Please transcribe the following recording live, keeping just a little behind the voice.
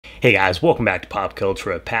Hey guys, welcome back to Pop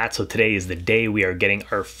Culture with Pat. So today is the day we are getting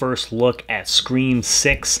our first look at Scream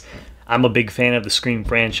 6. I'm a big fan of the Scream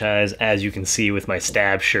franchise, as you can see with my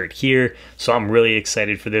Stab shirt here, so I'm really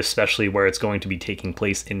excited for this, especially where it's going to be taking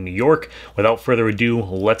place in New York. Without further ado,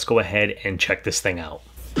 let's go ahead and check this thing out.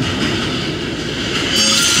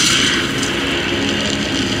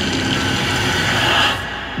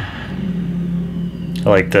 I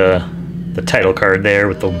like the title card there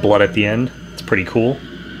with the blood at the end. It's pretty cool.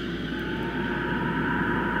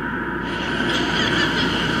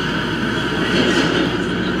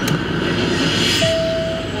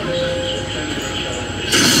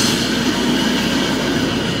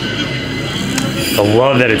 I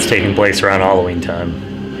love that it's taking place around Halloween time.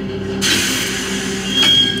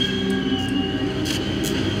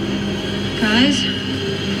 Guys?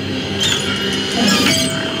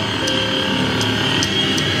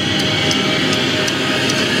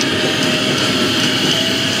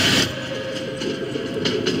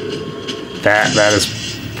 That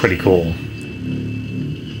is pretty cool.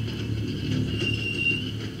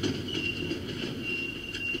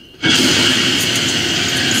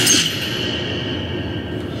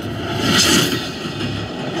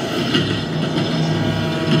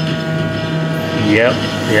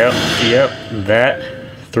 Yep. That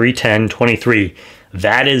 3:10:23.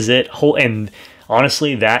 That is it. And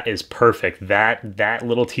honestly, that is perfect. That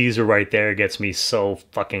little teaser right there gets me so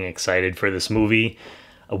fucking excited for this movie.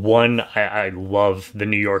 One, I love the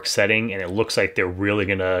New York setting, and it looks like they're really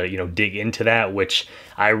gonna, dig into that, which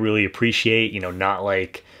I really appreciate. Not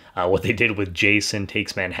like what they did with Jason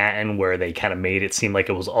Takes Manhattan, where they kind of made it seem like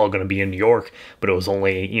it was all gonna be in New York, but it was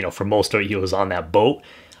only, for most of it, he was on that boat.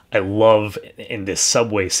 I love in this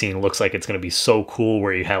subway scene, looks like it's going to be so cool,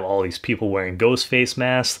 where you have all these people wearing Ghostface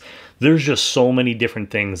masks. There's just so many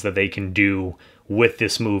different things that they can do with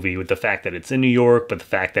this movie, with the fact that it's in New York, but the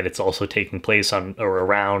fact that it's also taking place on or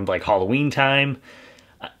around like Halloween time.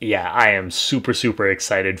 Yeah, I am super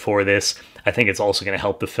excited for this. I think it's also going to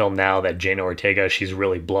help the film now that Jenna Ortega, she's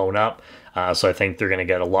really blown up. So I think they're going to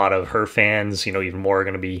get a lot of her fans, even more are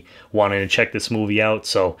going to be wanting to check this movie out.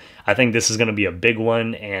 So I think this is going to be a big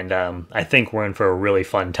one, and I think we're in for a really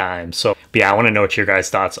fun time. So but yeah, I want to know what your guys'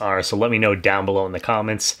 thoughts are. So let me know down below in the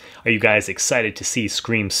comments. Are you guys excited to see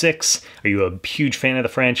Scream 6? Are you a huge fan of the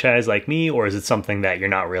franchise like me, or is it something that you're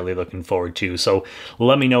not really looking forward to? So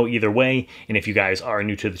let me know either way. And if you guys are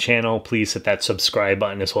new to the channel, please hit that subscribe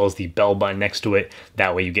button as well as the bell button next to it.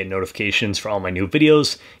 That way you get notifications for all my new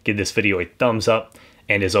videos. Give this video a thumbs up.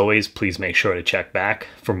 And as always, please make sure to check back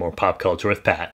for more Pop Culture with Pat.